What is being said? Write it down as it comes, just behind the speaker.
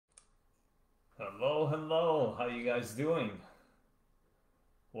Hello, hello. How you guys doing?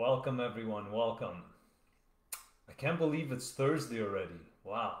 Welcome everyone, welcome. I can't believe it's Thursday already.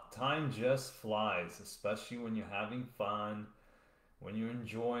 Wow, time just flies, especially when you're having fun, when you're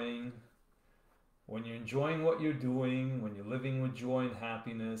enjoying what you're doing, when you're living with joy and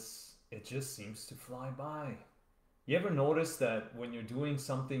happiness. It just seems to fly by. You ever notice that when you're doing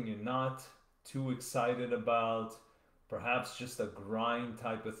something you're not too excited about, perhaps just a grind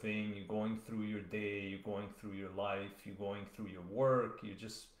type of thing, you're going through your day, you're going through your life, you're going through your work, you're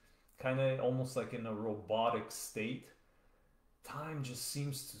just kind of almost like in a robotic state, time just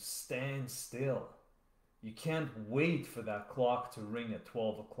seems to stand still. You can't wait for that clock to ring at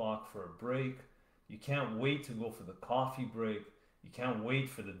 12 o'clock for a break. You can't wait to go for the coffee break. You can't wait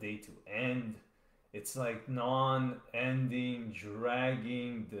for the day to end. It's like non ending,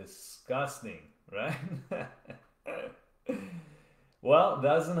 dragging, disgusting, right? Well, it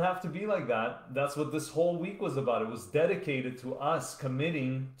doesn't have to be like that. That's what this whole week was about. It was dedicated to us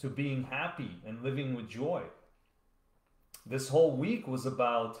committing to being happy and living with joy. This whole week was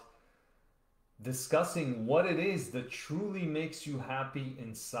about discussing what it is that truly makes you happy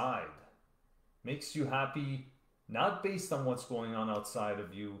inside. Makes you happy not based on what's going on outside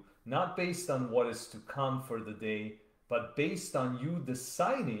of you, not based on what is to come for the day, but based on you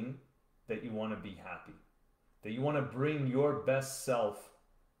deciding that you want to be happy, that you want to bring your best self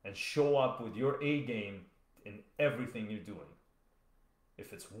and show up with your A game in everything you're doing.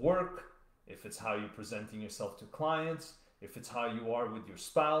 If it's work, if it's how you're presenting yourself to clients, if it's how you are with your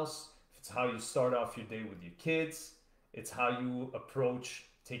spouse, if it's how you start off your day with your kids, it's how you approach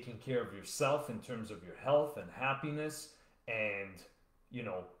taking care of yourself in terms of your health and happiness and, you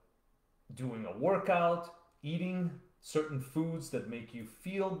know, doing a workout, eating certain foods that make you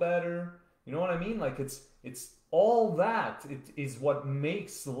feel better. You know what I mean? Like it's all that. It is what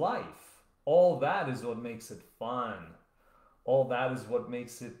makes life. All that is what makes it fun. All that is what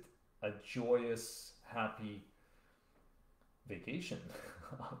makes it a joyous, happy vacation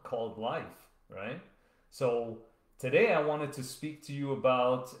called life, right? So today I wanted to speak to you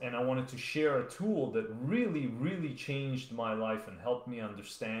about, and I wanted to share a tool that really, really changed my life and helped me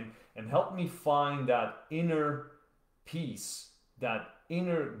understand and helped me find that inner peace, that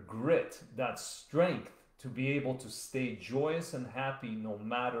inner grit, that strength to be able to stay joyous and happy no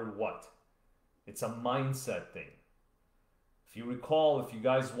matter what. It's a mindset thing. If you recall, if you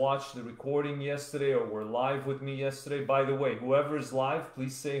guys watched the recording yesterday or were live with me yesterday, by the way, whoever is live,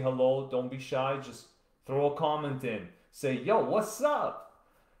 please say hello. Don't be shy. Just throw a comment in. Say, yo, what's up?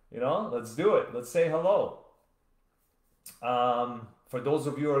 You know, let's do it. Let's say hello. For those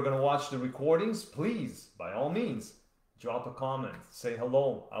of you who are going to watch the recordings, please, by all means, drop a comment. Say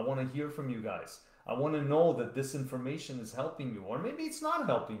hello. I want to hear from you guys. I want to know that this information is helping you, or maybe it's not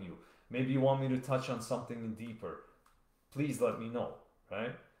helping you. Maybe you want me to touch on something deeper. Please let me know,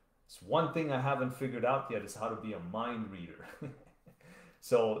 right? It's one thing I haven't figured out yet is how to be a mind reader.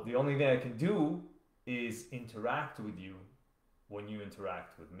 So the only thing I can do is interact with you when you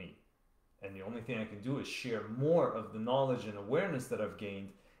interact with me. And the only thing I can do is share more of the knowledge and awareness that I've gained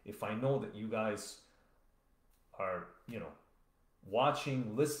if I know that you guys are,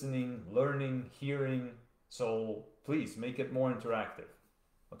 watching, listening, learning, hearing. So please make it more interactive.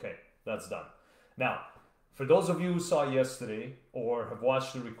 Okay, that's done. Now, for those of you who saw yesterday or have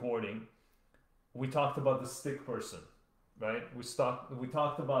watched the recording, we talked about the stick person, right? We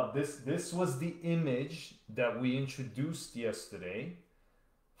talked about this. This was the image that we introduced yesterday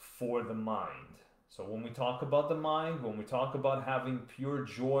for the mind. So when we talk about the mind, when we talk about having pure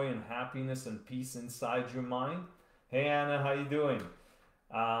joy and happiness and peace inside your mind, hey Anna, how you doing?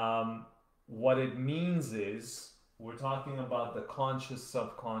 What it means is we're talking about the conscious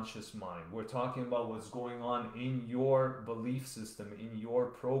subconscious mind. We're talking about what's going on in your belief system, in your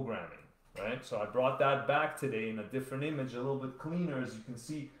programming, right? So I brought that back today in a different image, a little bit cleaner, as you can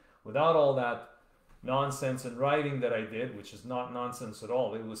see, without all that nonsense and writing that I did, which is not nonsense at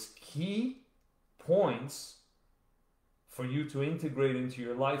all. It was key points for you to integrate into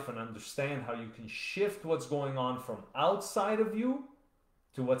your life and understand how you can shift what's going on from outside of you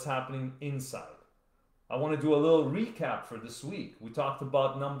to what's happening inside. I want to do a little recap for this week. We talked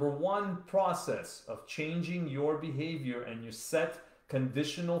about number one process of changing your behavior and your set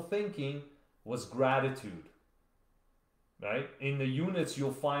conditional thinking was gratitude. Right? In the units,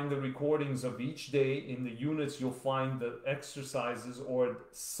 you'll find the recordings of each day. In the units, you'll find the exercises or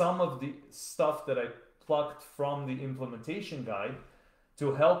some of the stuff that I plucked from the implementation guide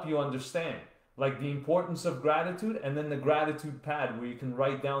to help you understand. Like the importance of gratitude, and then the gratitude pad where you can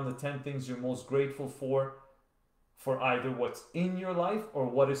write down the 10 things you're most grateful for either what's in your life or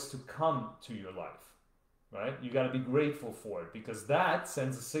what is to come to your life, right? You got to be grateful for it, because that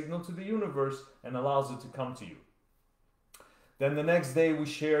sends a signal to the universe and allows it to come to you. Then the next day we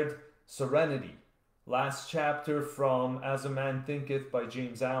shared serenity. Last chapter from As a Man Thinketh by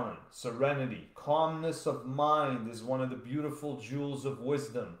James Allen. Serenity, calmness of mind is one of the beautiful jewels of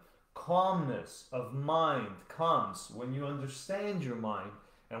wisdom. Calmness of mind comes when you understand your mind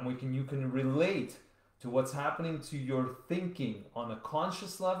and you can relate to what's happening to your thinking on a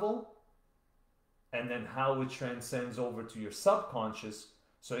conscious level, and then how it transcends over to your subconscious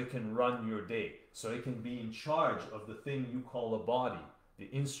so it can run your day, so it can be in charge of the thing you call a body, the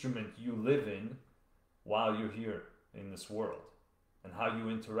instrument you live in while you're here in this world, and how you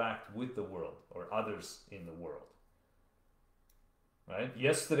interact with the world or others in the world. Right?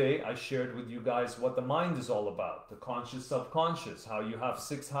 Yesterday, I shared with you guys what the mind is all about, the conscious, subconscious, how you have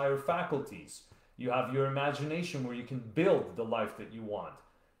 6 higher faculties. You have your imagination where you can build the life that you want.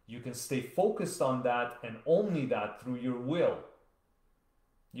 You can stay focused on that and only that through your will.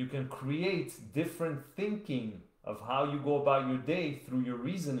 You can create different thinking of how you go about your day through your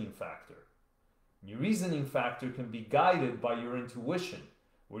reasoning factor. Your reasoning factor can be guided by your intuition,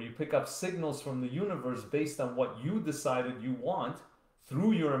 where you pick up signals from the universe based on what you decided you want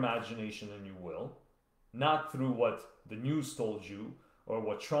through your imagination and your will, not through what the news told you or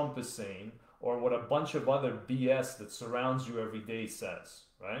what Trump is saying or what a bunch of other BS that surrounds you every day says,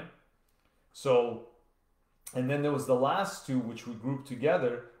 right? So, and then there was the last 2 which we grouped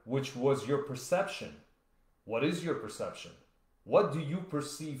together, which was your perception. What is your perception? What do you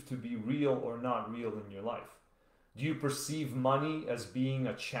perceive to be real or not real in your life? Do you perceive money as being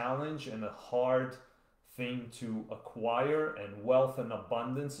a challenge and a hard thing to acquire, and wealth and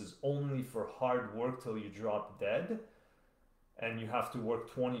abundance is only for hard work till you drop dead and you have to work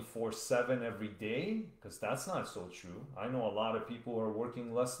 24/7 every day? Because that's not so true. I know a lot of people who are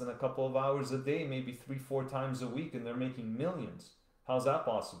working less than a couple of hours a day, maybe 3-4 times a week, and they're making millions. How's that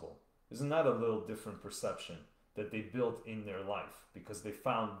possible? Isn't that a little different perception that they built in their life, because they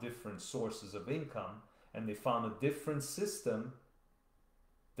found different sources of income and they found a different system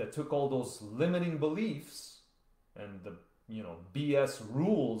that took all those limiting beliefs and the BS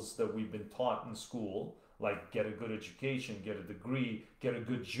rules that we've been taught in school, like get a good education, get a degree, get a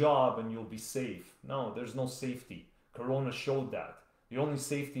good job, and you'll be safe. No, there's no safety. Corona showed that. The only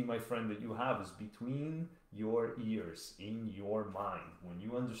safety, my friend, that you have is between your ears, in your mind, when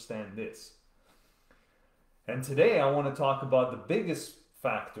you understand this. And today I want to talk about the biggest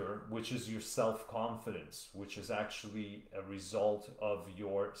factor, which is your self-confidence, which is actually a result of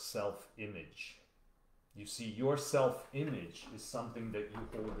your self-image. You see, your self-image is something that you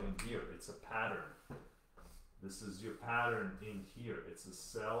hold in here. It's a pattern. This is your pattern in here. It's a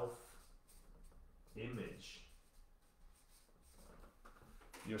self-image.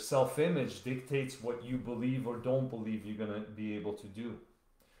 Your self-image dictates what you believe or don't believe you're going to be able to do.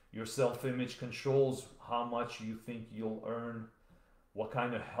 Your self-image controls how much you think you'll earn, what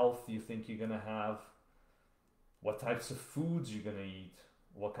kind of health you think you're going to have, what types of foods you're going to eat,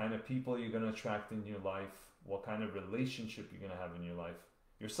 what kind of people you're going to attract in your life, what kind of relationship you're going to have in your life.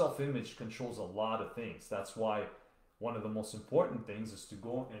 Your self-image controls a lot of things. That's why one of the most important things is to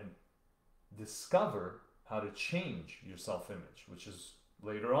go and discover how to change your self-image, which is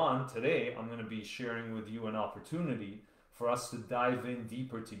later on today. I'm going to be sharing with you an opportunity for us to dive in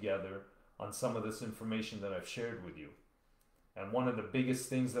deeper together on some of this information that I've shared with you. And one of the biggest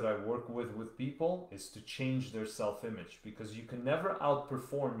things that I work with people is to change their self-image, because you can never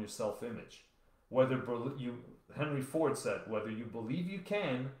outperform your self-image. Henry Ford said, whether you believe you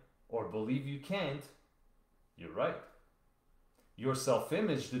can or believe you can't, you're right. Your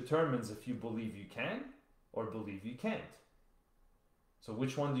self-image determines if you believe you can or believe you can't. So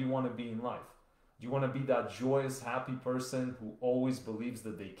which one do you want to be in life? Do you want to be that joyous, happy person who always believes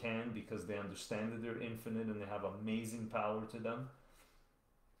that they can because they understand that they're infinite and they have amazing power to them?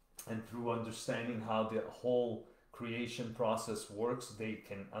 And through understanding how the whole creation process works, they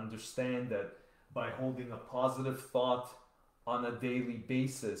can understand that by holding a positive thought on a daily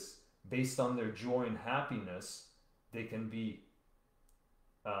basis based on their joy and happiness, they can be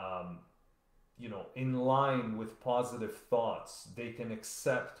in line with positive thoughts. They can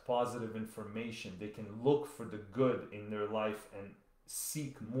accept positive information. They can look for the good in their life and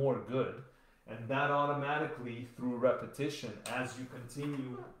seek more good. And that automatically, through repetition, as you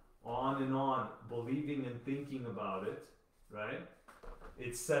continue on and on, believing and thinking about it, right?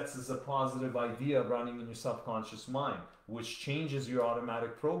 It sets as a positive idea running in your subconscious mind, which changes your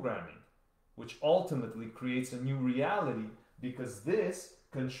automatic programming, which ultimately creates a new reality, because this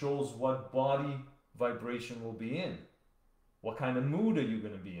controls what body vibration will be in? What kind of mood are you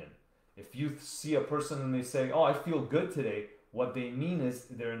going to be in? If you see a person and they say, oh, I feel good today, what they mean is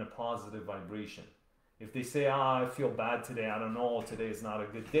they're in a positive vibration. If they say, I feel bad today, I don't know, today is not a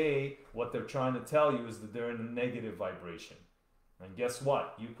good day, what they're trying to tell you is that they're in a negative vibration. And guess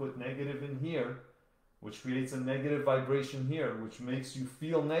what? You put negative in here, which creates a negative vibration here, which makes you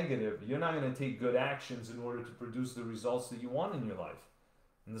feel negative. You're not going to take good actions in order to produce the results that you want in your life.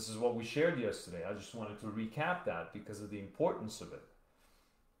 And this is what we shared yesterday. I just wanted to recap that because of the importance of it.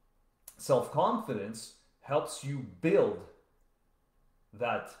 Self-confidence helps you build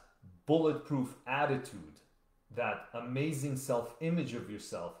that bulletproof attitude, that amazing self-image of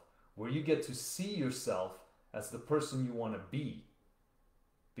yourself, where you get to see yourself as the person you want to be.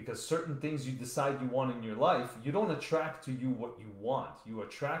 Because certain things you decide you want in your life, you don't attract to you what you want. You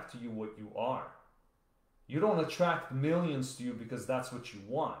attract to you what you are. You don't attract millions to you because that's what you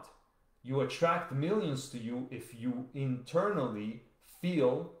want. You attract millions to you if you internally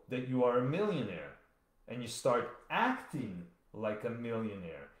feel that you are a millionaire and you start acting like a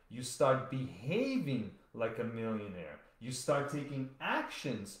millionaire. You start behaving like a millionaire. You start taking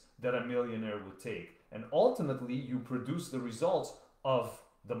actions that a millionaire would take. And ultimately, you produce the results of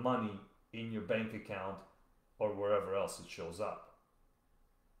the money in your bank account or wherever else it shows up.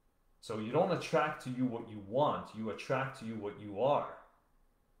 So you don't attract to you what you want, you attract to you what you are.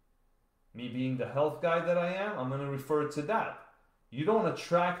 Me being the health guy that I am, I'm going to refer to that. You don't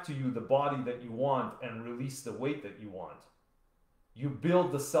attract to you the body that you want and release the weight that you want. You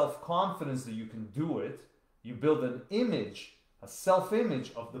build the self-confidence that you can do it. You build an image, a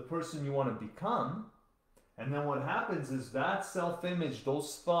self-image of the person you want to become. And then what happens is that self-image,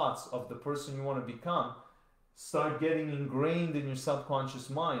 those thoughts of the person you want to become, start getting ingrained in your subconscious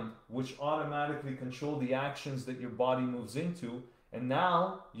mind, which automatically control the actions that your body moves into. And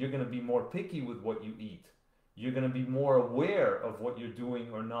now you're going to be more picky with what you eat. You're going to be more aware of what you're doing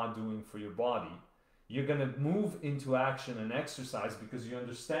or not doing for your body. You're going to move into action and exercise because you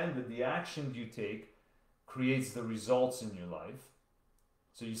understand that the action you take creates the results in your life.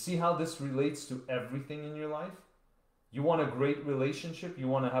 So you see how this relates to everything in your life? You want a great relationship? You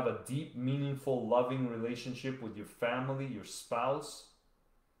want to have a deep, meaningful, loving relationship with your family, your spouse,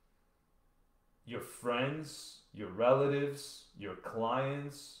 your friends, your relatives, your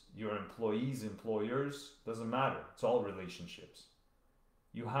clients, your employees, employers, doesn't matter. It's all relationships.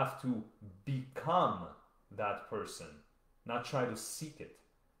 You have to become that person, not try to seek it,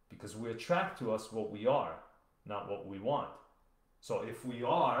 because we attract to us what we are, not what we want. So if we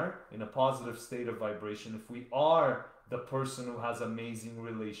are in a positive state of vibration, if we are the person who has amazing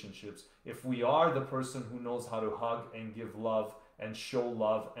relationships, if we are the person who knows how to hug and give love and show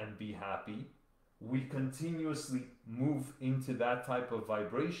love and be happy, we continuously move into that type of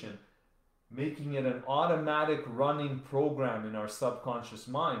vibration, making it an automatic running program in our subconscious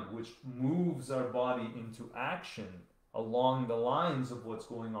mind, which moves our body into action along the lines of what's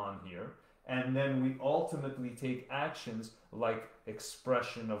going on here. And then we ultimately take actions like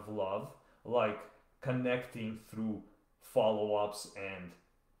expression of love, like connecting through follow-ups and,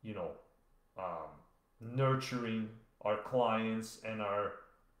 nurturing our clients and our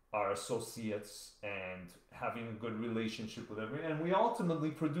associates and having a good relationship with everyone. And we ultimately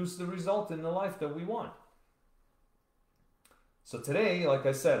produce the result in the life that we want. So today, like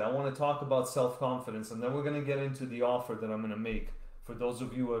I said, I want to talk about self-confidence, and then we're going to get into the offer that I'm going to make for those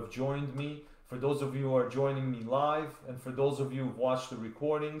of you who have joined me, for those of you who are joining me live, and for those of you who've watched the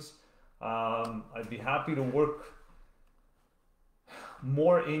recordings. I'd be happy to work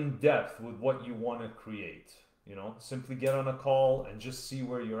more in depth with what you want to create. Simply get on a call and just see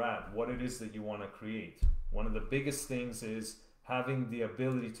where you're at, what it is that you want to create. One of the biggest things is having the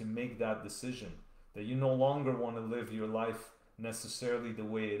ability to make that decision, that you no longer want to live your life necessarily the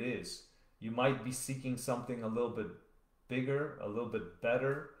way it is. You might be seeking something a little bit bigger, a little bit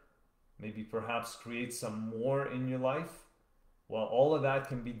better, maybe perhaps create some more in your life. Well, all of that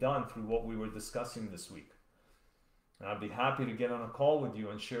can be done through what we were discussing this week. And I'd be happy to get on a call with you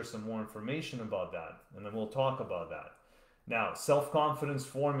and share some more information about that. And then we'll talk about that. Now, self-confidence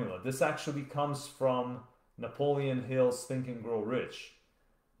formula. This actually comes from Napoleon Hill's Think and Grow Rich.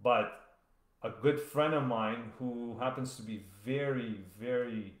 But a good friend of mine who happens to be very,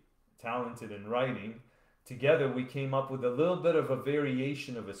 very talented in writing, together we came up with a little bit of a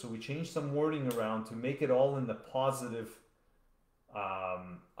variation of it. So we changed some wording around to make it all in the positive,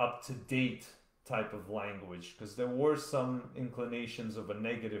 up-to-date type of language, because there were some inclinations of a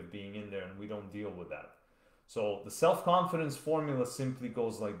negative being in there, and we don't deal with that. So the self-confidence formula simply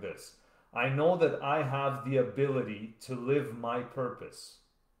goes like this. I know that I have the ability to live my purpose.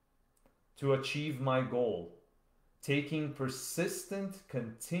 to achieve my goal, taking persistent,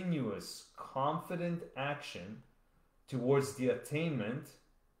 continuous, confident action towards the attainment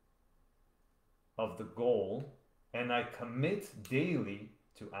of the goal, and I commit daily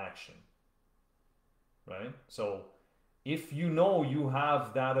to action. Right? So if you know you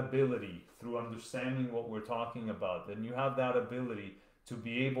have that ability through understanding what we're talking about, then you have that ability to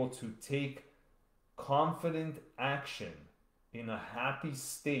be able to take confident action in a happy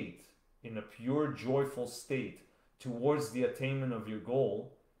state, in a pure, joyful state towards the attainment of your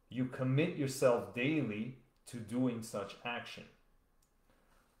goal. You commit yourself daily to doing such action.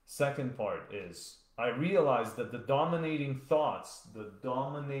 Second part is, I realize that the dominating thoughts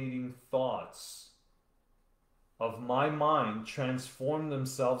of my mind transform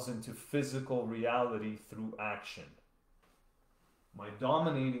themselves into physical reality through action. My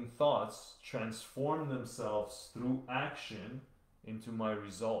dominating thoughts transform themselves through action into my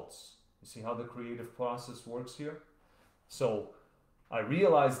results. You see how the creative process works here? So I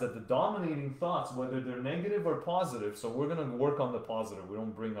realize that the dominating thoughts, whether they're negative or positive, so we're going to work on the positive. We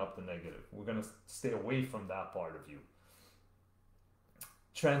don't bring up the negative. We're going to stay away from that part of you.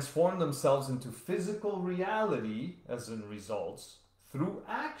 Transform themselves into physical reality, as in results, through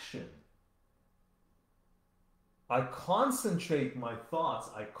action. I concentrate my thoughts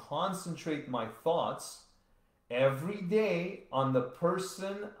every day on the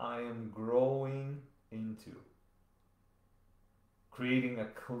person I am growing into. Creating a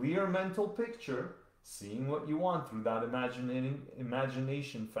clear mental picture, seeing what you want through that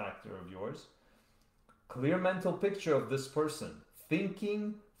imagination factor of yours. Clear mental picture of this person,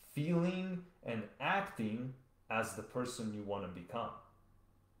 thinking, feeling, and acting as the person you want to become.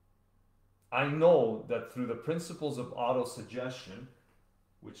 I know that through the principles of autosuggestion,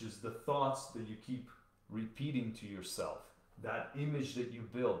 which is the thoughts that you keep repeating to yourself, that image that you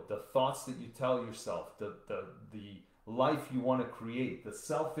build, the thoughts that you tell yourself, the life you want to create, the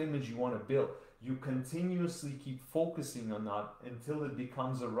self-image you want to build, you continuously keep focusing on that until it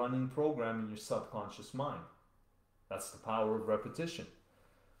becomes a running program in your subconscious mind. That's the power of repetition.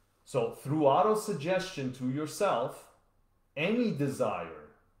 So through autosuggestion to yourself, any desire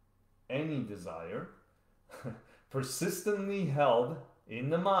persistently held in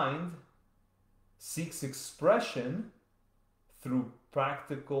the mind seeks expression through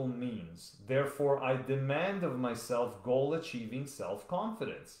practical means. Therefore, I demand of myself goal-achieving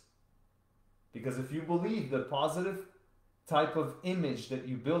self-confidence. Because if you believe the positive type of image that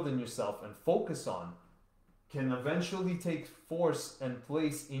you build in yourself and focus on can eventually take force and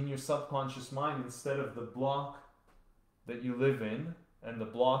place in your subconscious mind instead of the block that you live in and the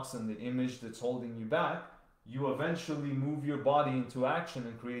blocks and the image that's holding you back, you eventually move your body into action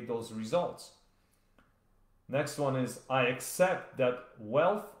and create those results. Next one is, I accept that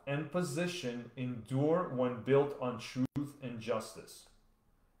wealth and position endure when built on truth and justice.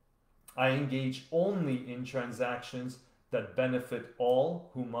 I engage only in transactions that benefit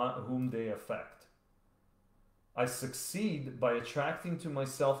all whom they affect. I succeed by attracting to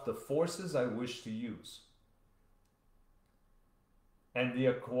myself the forces I wish to use and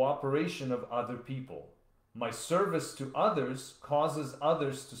the cooperation of other people. My service to others causes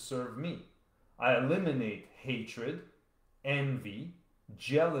others to serve me. I eliminate hatred, envy,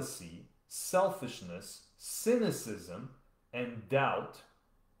 jealousy, selfishness, cynicism, and doubt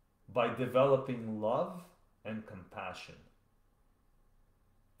by developing love and compassion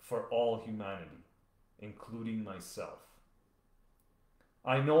for all humanity, including myself.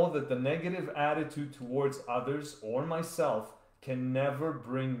 I know that the negative attitude towards others or myself can never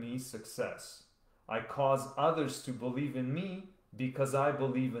bring me success. I cause others to believe in me because I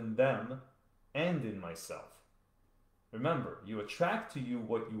believe in them and in myself. Remember, you attract to you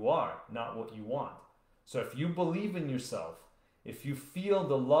what you are, not what you want. So if you believe in yourself, if you feel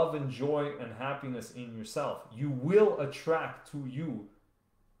the love and joy and happiness in yourself, you will attract to you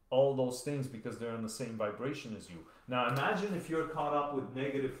all those things because they're in the same vibration as you. Now imagine if you're caught up with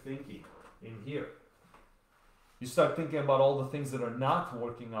negative thinking in here. You start thinking about all the things that are not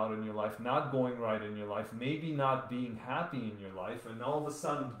working out in your life, not going right in your life, maybe not being happy in your life, and all of a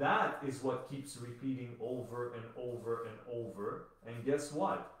sudden that is what keeps repeating over and over and over. And guess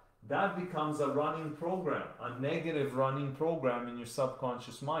what? That becomes a running program, a negative running program in your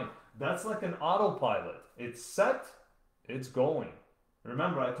subconscious mind. That's like an autopilot. It's set, it's going.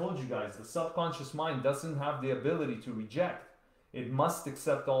 Remember, I told you guys, the subconscious mind doesn't have the ability to reject. It must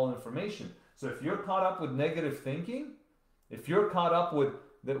accept all information. So if you're caught up with negative thinking, if you're caught up with,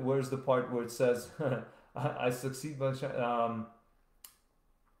 where's the part where it says, I succeed by,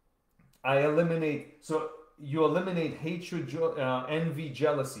 I eliminate, so you eliminate hatred, envy,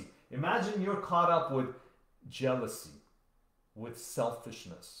 jealousy. Imagine you're caught up with jealousy, with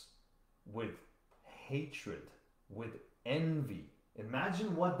selfishness, with hatred, with envy.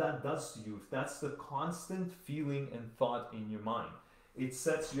 Imagine what that does to you if that's the constant feeling and thought in your mind. It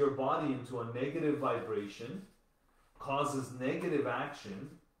sets your body into a negative vibration, causes negative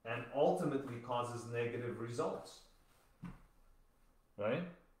action, and ultimately causes negative results. Right?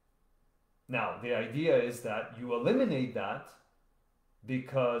 Now, the idea is that you eliminate that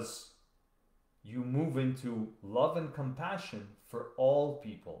because you move into love and compassion for all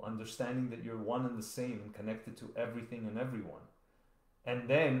people, understanding that you're one and the same and connected to everything and everyone. And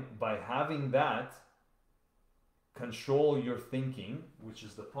then by having that, control your thinking, which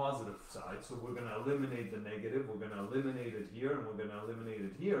is the positive side. So we're going to eliminate the negative, we're going to eliminate it here, and we're going to eliminate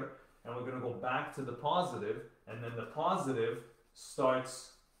it here, and we're going to go back to the positive, and then the positive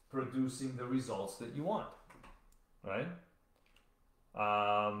starts producing the results that you want, right?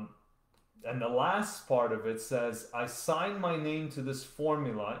 And the last part of it says, I sign my name to this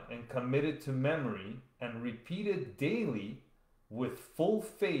formula and commit it to memory and repeat it daily with full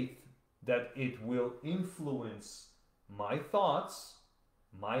faith that it will influence my thoughts,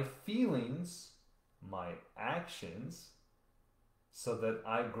 my feelings, my actions, so that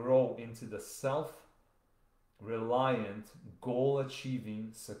I grow into the self-reliant,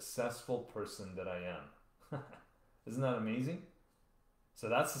 goal-achieving, successful person that I am. Isn't that amazing? So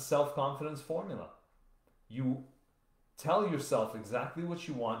that's the self-confidence formula. You tell yourself exactly what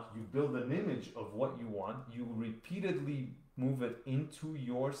you want, you build an image of what you want, you repeatedly move it into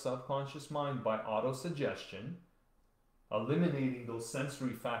your subconscious mind by auto-suggestion, eliminating those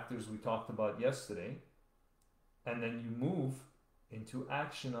sensory factors we talked about yesterday, and then you move into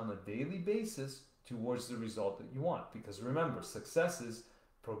action on a daily basis towards the result that you want. Because remember, success is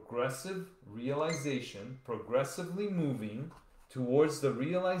progressive realization, progressively moving towards the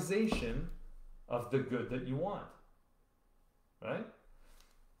realization of the good that you want, right?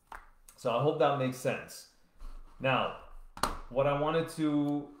 So I hope that makes sense. Now, what I wanted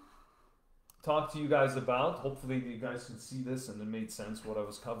to talk to you guys about, hopefully you guys can see this and it made sense what I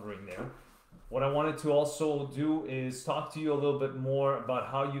was covering there. What I wanted to also do is talk to you a little bit more about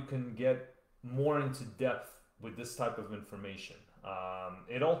how you can get more into depth with this type of information.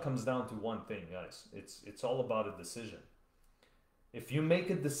 It all comes down to one thing, guys. It's all about a decision. If you make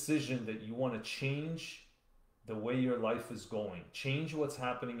a decision that you want to change the way your life is going, change what's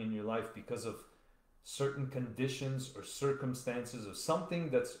happening in your life because of certain conditions or circumstances or something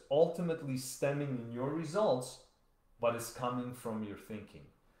that's ultimately stemming in your results, but is coming from your thinking.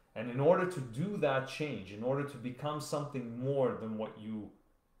 And in order to do that change, in order to become something more than what you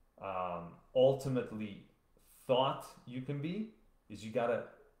ultimately thought you can be, is you got to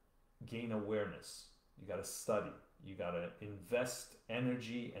gain awareness. You got to study. You got to invest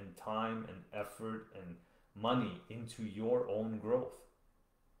energy and time and effort and money into your own growth.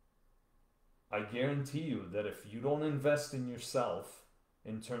 I guarantee you that if you don't invest in yourself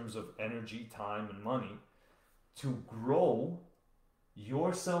in terms of energy, time, and money to grow,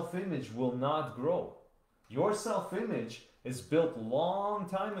 your self-image will not grow. Your self-image is built long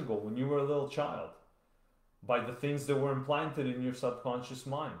time ago when you were a little child by the things that were implanted in your subconscious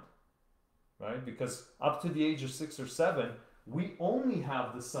mind, right? Because up to the age of 6 or 7, we only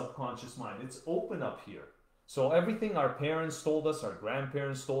have the subconscious mind. It's open up here. So everything our parents told us, our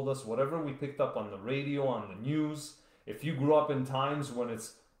grandparents told us, whatever we picked up on the radio, on the news, if you grew up in times when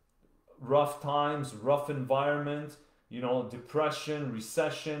it's rough times, rough environment, you know, depression,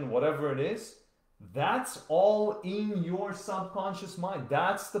 recession, whatever it is, that's all in your subconscious mind.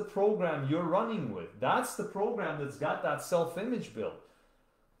 That's the program you're running with. That's the program that's got that self-image built.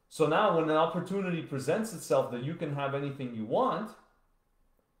 So now when an opportunity presents itself that you can have anything you want,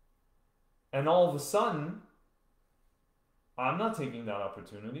 and all of a sudden, I'm not taking that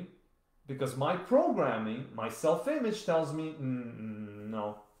opportunity because my programming, my self-image tells me,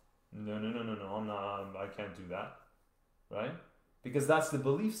 no, I'm not, I can't do that, right? Because that's the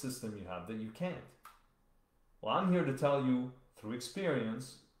belief system you have, that you can't. Well, I'm here to tell you through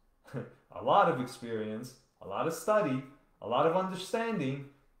experience, a lot of experience, a lot of study, a lot of understanding,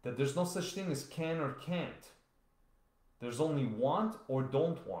 that there's no such thing as can or can't. There's only want or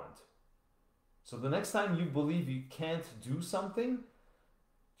don't want. So the next time you believe you can't do something,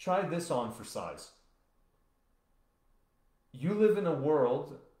 try this on for size. You live in a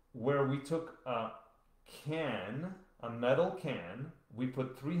world where we took a can, a metal can, we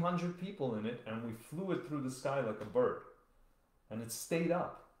put 300 people in it and we flew it through the sky like a bird. And it stayed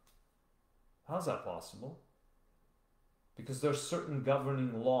up. How's that possible? Because there's certain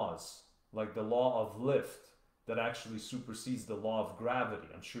governing laws, like the law of lift, that actually supersedes the law of gravity.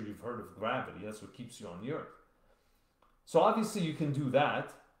 I'm sure you've heard of gravity. That's what keeps you on the earth. So obviously you can do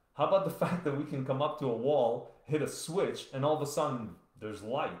that. How about the fact that we can come up to a wall, hit a switch, and all of a sudden there's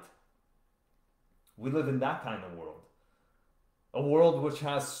light? We live in that kind of world. A world which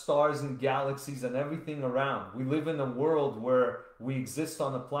has stars and galaxies and everything around. We live in a world where we exist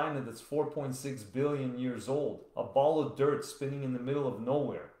on a planet that's 4.6 billion years old. A ball of dirt spinning in the middle of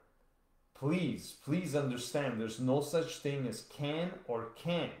nowhere. Please, please understand, there's no such thing as can or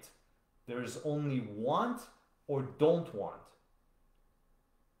can't. There's only want or don't want.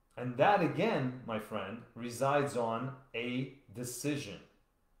 And that again, my friend, resides on a decision.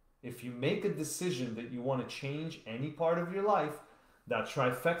 If you make a decision that you want to change any part of your life, that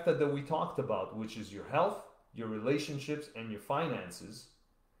trifecta that we talked about, which is your health, your relationships, and your finances,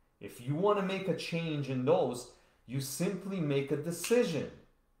 if you want to make a change in those, you simply make a decision.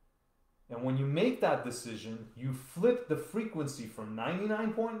 And when you make that decision, you flip the frequency from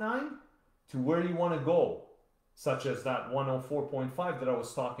 99.9 to where you want to go, such as that 104.5 that I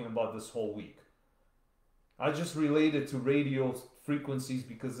was talking about this whole week. I just related to radio frequencies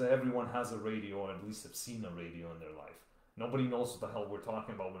because everyone has a radio, or at least have seen a radio in their life. Nobody knows what the hell we're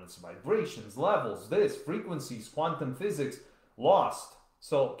talking about when it's vibrations, levels, this, frequencies, quantum physics, lost.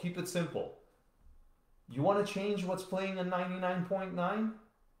 So keep it simple. You want to change what's playing at 99.9?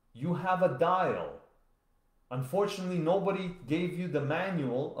 You have a dial. Unfortunately, nobody gave you the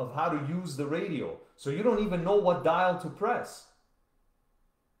manual of how to use the radio. So you don't even know what dial to press.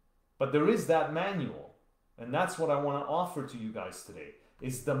 But there is that manual. And that's what I want to offer to you guys today,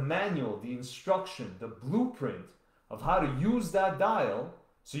 is the manual, the instruction, the blueprint of how to use that dial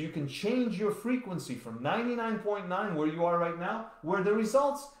so you can change your frequency from 99.9 where you are right now, where the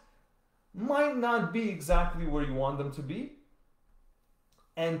results might not be exactly where you want them to be,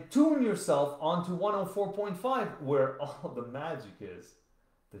 and tune yourself onto 104.5 where all the magic is,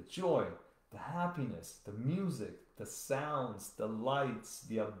 the joy, the happiness, the music, the sounds, the lights,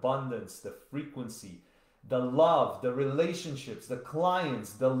 the abundance, the frequency, the love, the relationships, the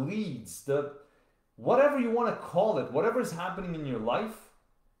clients, the leads, the whatever you want to call it, whatever is happening in your life,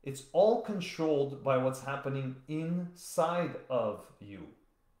 it's all controlled by what's happening inside of you.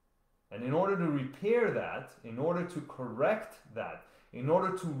 And in order to repair that, in order to correct that, in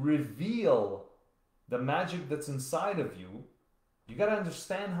order to reveal the magic that's inside of you, you got to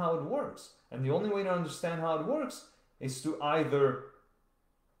understand how it works. And the only way to understand how it works is to either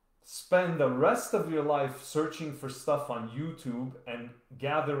spend the rest of your life searching for stuff on YouTube and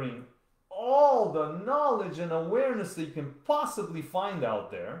gathering all the knowledge and awareness that you can possibly find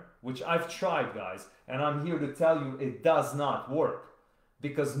out there, which I've tried, guys, and I'm here to tell you it does not work.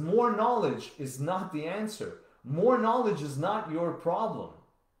 Because more knowledge is not the answer. More knowledge is not your problem.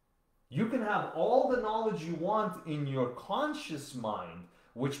 You can have all the knowledge you want in your conscious mind,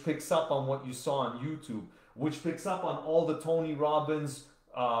 which picks up on what you saw on YouTube, which picks up on all the Tony Robbins,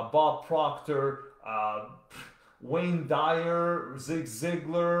 Bob Proctor, Wayne Dyer, Zig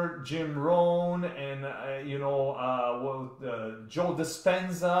Ziglar, Jim Rohn, and Joe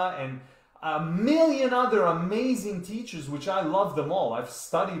Dispenza, and a million other amazing teachers, which I love them all. I've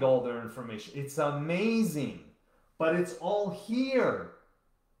studied all their information. It's amazing, but it's all here.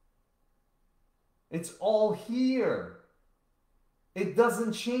 It's all here. It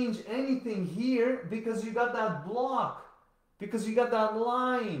doesn't change anything here because you got that block, because you got that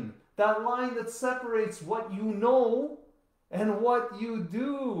line that separates what you know and what you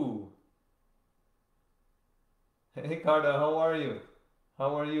do. Hey Carla, how are you?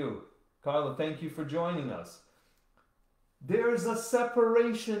 How are you? Carla, thank you for joining us. There's a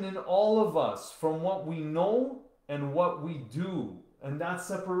separation in all of us from what we know and what we do. And that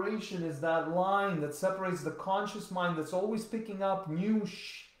separation is that line that separates the conscious mind that's always picking up new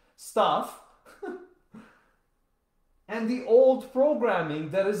stuff and the old programming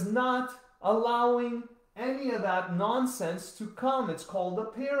that is not allowing any of that nonsense to come. It's called a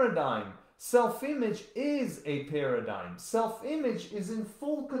paradigm. Self-image is a paradigm. Self-image is in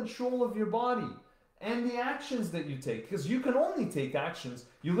full control of your body and the actions that you take, because you can only take actions.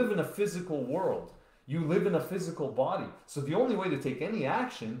 You live in a physical world. You live in a physical body. So the only way to take any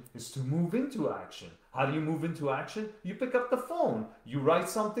action is to move into action. How do you move into action? You pick up the phone. You write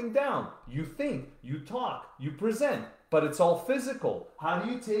something down. You think. You talk. You present. But it's all physical. How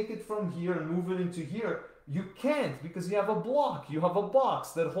do you take it from here and move it into here? You can't, because you have a block. You have a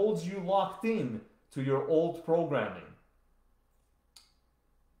box that holds you locked in to your old programming.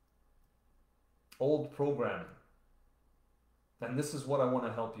 Old programming. And this is what I want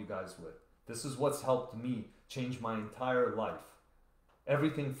to help you guys with. This is what's helped me change my entire life.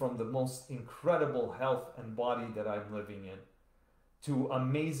 everything from the most incredible health and body that I'm living in, to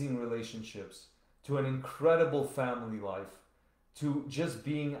amazing relationships, to an incredible family life, to just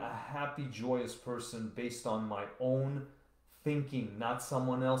being a happy, joyous person based on my own thinking, not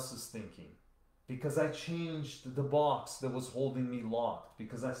someone else's thinking. Because I changed the box that was holding me locked,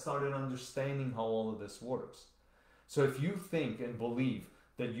 because I started understanding how all of this works. So if you think and believe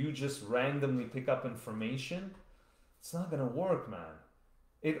that you just randomly pick up information, it's not going to work, man.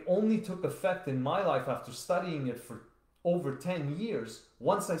 It only took effect in my life after studying it for over 10 years,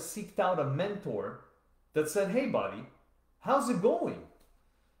 once I seeked out a mentor that said, hey buddy, how's it going?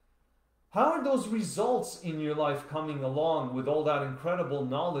 How are those results in your life coming along with all that incredible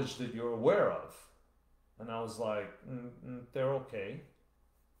knowledge that you're aware of? And I was like, they're okay.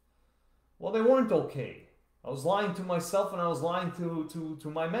 Well, they weren't okay. I was lying to myself and I was lying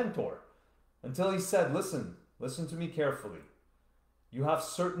to my mentor, until he said, listen to me carefully. You have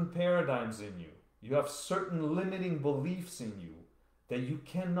certain paradigms in you. You have certain limiting beliefs in you that you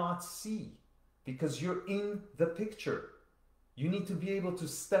cannot see because you're in the picture. You need to be able to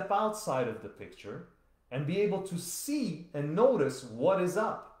step outside of the picture and be able to see and notice what is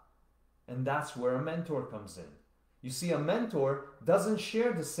up. And that's where a mentor comes in. You see, a mentor doesn't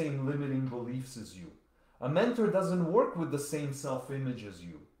share the same limiting beliefs as you. A mentor doesn't work with the same self-image as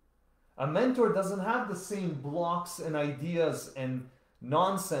you. A mentor doesn't have the same blocks and ideas and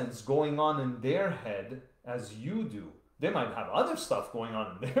nonsense going on in their head as you do. They might have other stuff going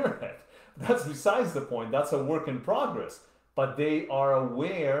on in their head. That's besides the point. That's a work in progress. But they are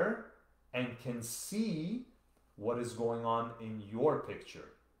aware and can see what is going on in your picture.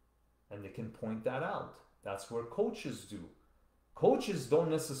 And they can point that out. That's where coaches do. Coaches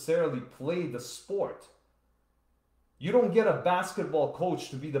don't necessarily play the sport. You don't get a basketball coach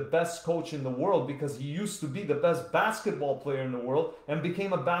to be the best coach in the world because he used to be the best basketball player in the world and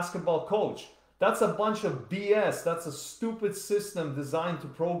became a basketball coach. That's a bunch of BS. That's a stupid system designed to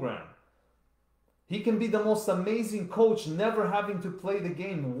program. He can be the most amazing coach, never having to play the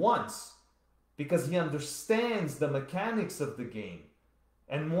game once, because he understands the mechanics of the game.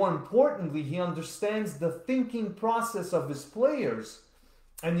 And more importantly, he understands the thinking process of his players,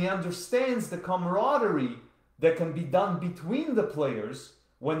 and he understands the camaraderie that can be done between the players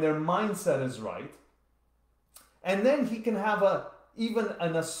when their mindset is right. And then he can have even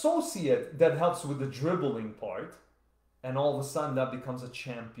an associate that helps with the dribbling part, and all of a sudden that becomes a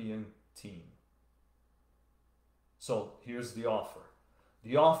champion team. So here's the offer.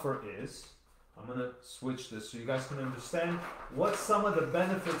 The offer is, I'm going to switch this so you guys can understand what some of the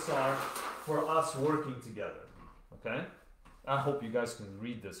benefits are for us working together. Okay? I hope you guys can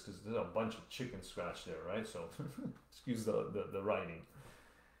read this because there's a bunch of chicken scratch there, right? So excuse the writing.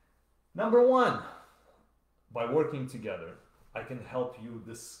 Number one, by working together, I can help you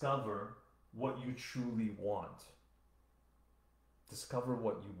discover what you truly want. Discover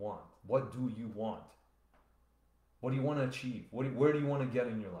what you want. What do you want? What do you want to achieve? Where do you want to get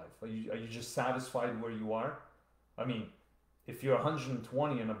in your life? Are you just satisfied where you are? I mean, if you're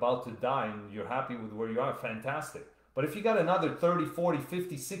 120 and about to die and you're happy with where you are, fantastic. But if you got another 30, 40,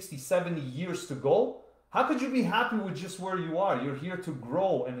 50, 60, 70 years to go, how could you be happy with just where you are? You're here to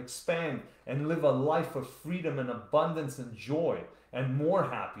grow and expand and live a life of freedom and abundance and joy and more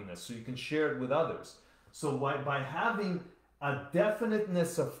happiness so you can share it with others. So by having a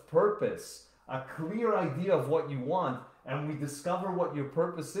definiteness of purpose, a clear idea of what you want, and we discover what your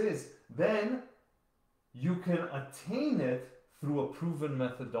purpose is, then you can attain it through a proven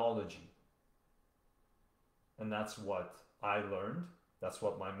methodology. And that's what I learned. That's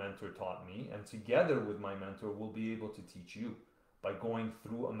what my mentor taught me. And together with my mentor, we'll be able to teach you by going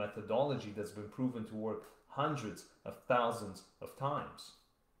through a methodology that's been proven to work hundreds of thousands of times.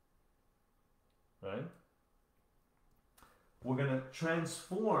 Right? We're going to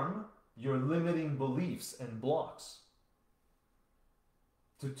transform your limiting beliefs and blocks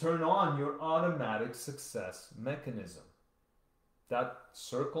to turn on your automatic success mechanism. That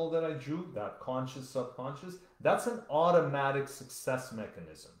circle that I drew, that conscious, subconscious, that's an automatic success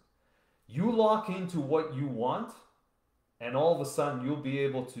mechanism. You lock into what you want, and all of a sudden you'll be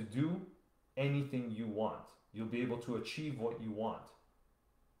able to do anything you want. You'll be able to achieve what you want.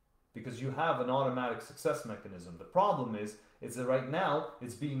 Because you have an automatic success mechanism. The problem is that right now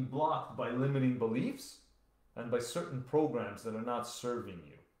it's being blocked by limiting beliefs and by certain programs that are not serving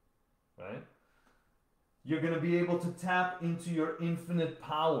you, right? You're going to be able to tap into your infinite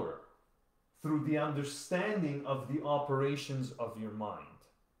power through the understanding of the operations of your mind.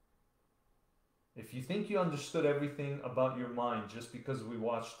 If you think you understood everything about your mind just because we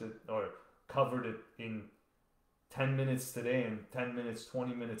watched it or covered it in 10 minutes today and 10 minutes,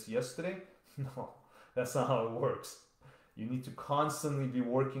 20 minutes yesterday. No, that's not how it works. You need to constantly be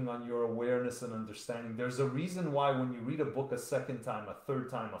working on your awareness and understanding. There's a reason why when you read a book a second time, a third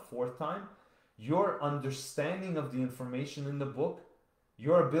time, a fourth time, your understanding of the information in the book,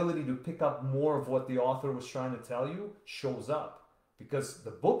 your ability to pick up more of what the author was trying to tell you shows up. Because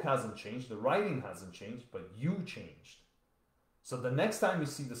the book hasn't changed, the writing hasn't changed, but you changed. So the next time you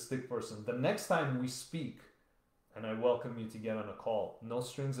see the stick person, the next time we speak, and I welcome you to get on a call, no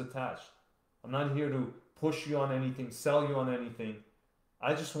strings attached. I'm not here to push you on anything, sell you on anything.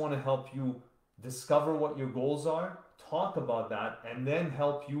 I just want to help you discover what your goals are, talk about that, and then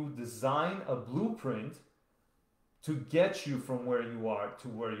help you design a blueprint to get you from where you are to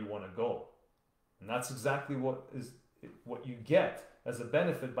where you want to go. And that's exactly what you get as a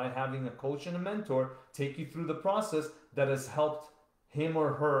benefit by having a coach and a mentor take you through the process that has helped him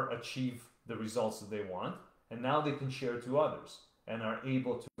or her achieve the results that they want. And now they can share it to others and are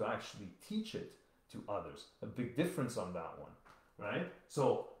able to actually teach it to others. A big difference on that one, right?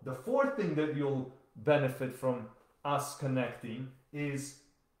 So the fourth thing that you'll benefit from us connecting is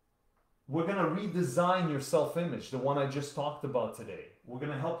we're going to redesign your self-image, the one I just talked about today. We're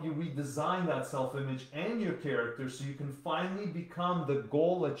going to help you redesign that self-image and your character so you can finally become the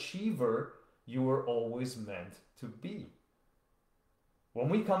goal achiever you were always meant to be. When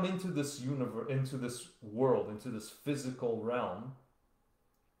we come into this universe, into this world, into this physical realm,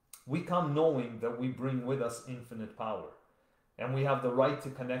 we come knowing that we bring with us infinite power. And we have the right to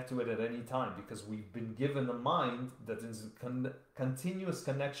connect to it at any time because we've been given a mind that is in continuous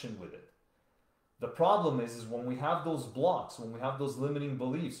connection with it. The problem is when we have those blocks, when we have those limiting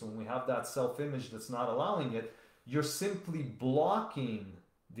beliefs, when we have that self-image that's not allowing it, you're simply blocking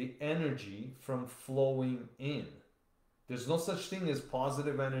the energy from flowing in. There's no such thing as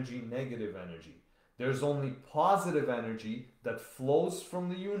positive energy, negative energy. There's only positive energy that flows from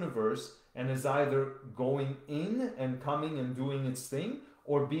the universe and is either going in and coming and doing its thing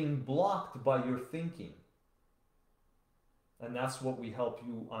or being blocked by your thinking. And that's what we help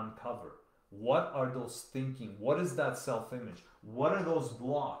you uncover. What are those thinking? What is that self-image? What are those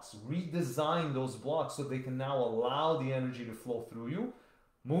blocks? Redesign those blocks so they can now allow the energy to flow through you,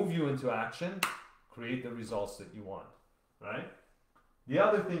 move you into action, create the results that you want, right? The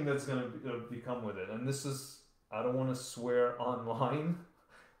other thing that's going to become with it, and this is, I don't want to swear online,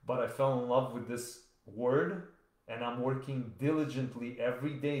 but I fell in love with this word and I'm working diligently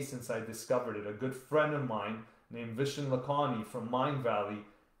every day since I discovered it. A good friend of mine named Vishen Lakhani from Mind Valley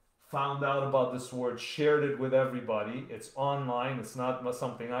found out about this word, shared it with everybody. It's online, it's not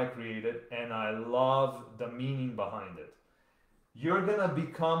something I created, and I love the meaning behind it. You're going to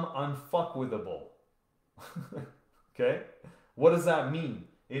become unfuckwithable. Okay? What does that mean?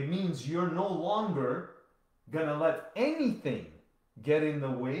 It means you're no longer going to let anything get in the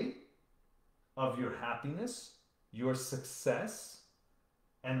way of your happiness, your success,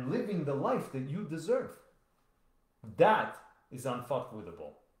 and living the life that you deserve. That is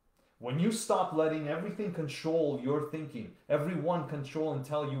unfuckwithable. When you stop letting everything control your thinking, everyone control and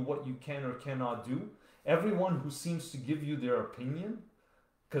tell you what you can or cannot do, everyone who seems to give you their opinion,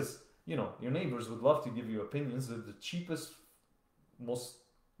 because, you know, your neighbors would love to give you opinions. They're the cheapest, most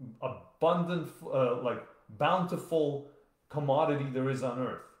abundant, bountiful commodity there is on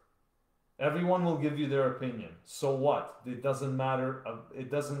earth. Everyone will give you their opinion. So what? It doesn't matter.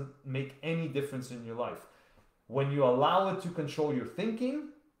 It doesn't make any difference in your life. When you allow it to control your thinking,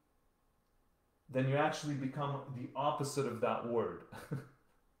 then you actually become the opposite of that word.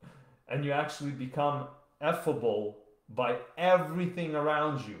 And you actually become effable by everything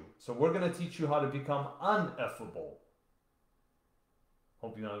around you. So we're going to teach you how to become uneffable.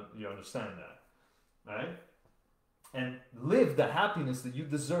 Hope you understand that, right? And live the happiness that you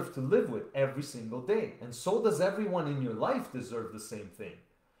deserve to live with every single day. And so does everyone in your life deserve the same thing.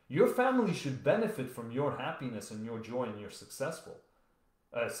 Your family should benefit from your happiness and your joy and your success.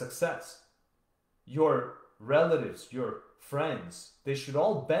 Your relatives, your friends, they should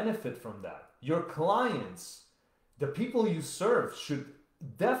all benefit from that. Your clients, the people you serve should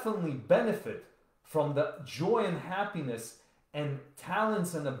definitely benefit from the joy and happiness and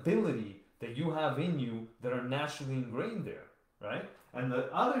talents and ability that you have in you that are naturally ingrained there, right? And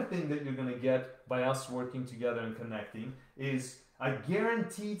the other thing that you're going to get by us working together and connecting is a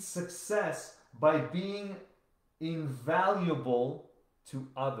guaranteed success by being invaluable to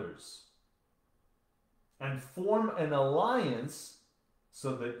others. And form an alliance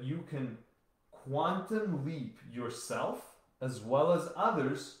so that you can quantum leap yourself as well as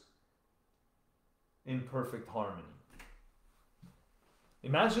others in perfect harmony.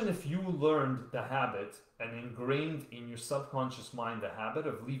 Imagine if you learned the habit and ingrained in your subconscious mind the habit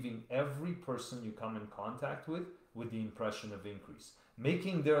of leaving every person you come in contact with the impression of increase,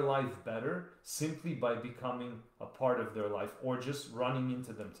 making their life better simply by becoming a part of their life or just running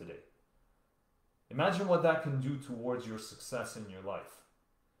into them today. Imagine what that can do towards your success in your life.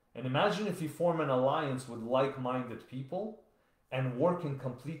 And imagine if you form an alliance with like-minded people and work in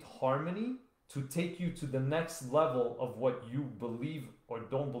complete harmony to take you to the next level of what you believe or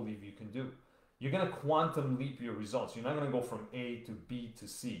don't believe you can do. You're going to quantum leap your results. You're not going to go from A to B to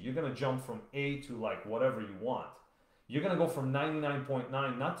C. You're going to jump from A to like whatever you want. You're going to go from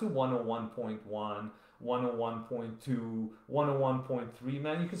 99.9 not to 101.1, 101.2, 101.3.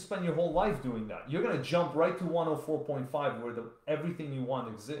 Man, you can spend your whole life doing that. You're going to jump right to 104.5 where everything you want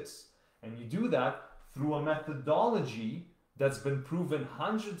exists. And you do that through a methodology that's been proven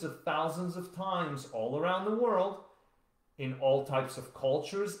hundreds of thousands of times all around the world in all types of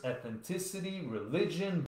cultures, ethnicity, religion,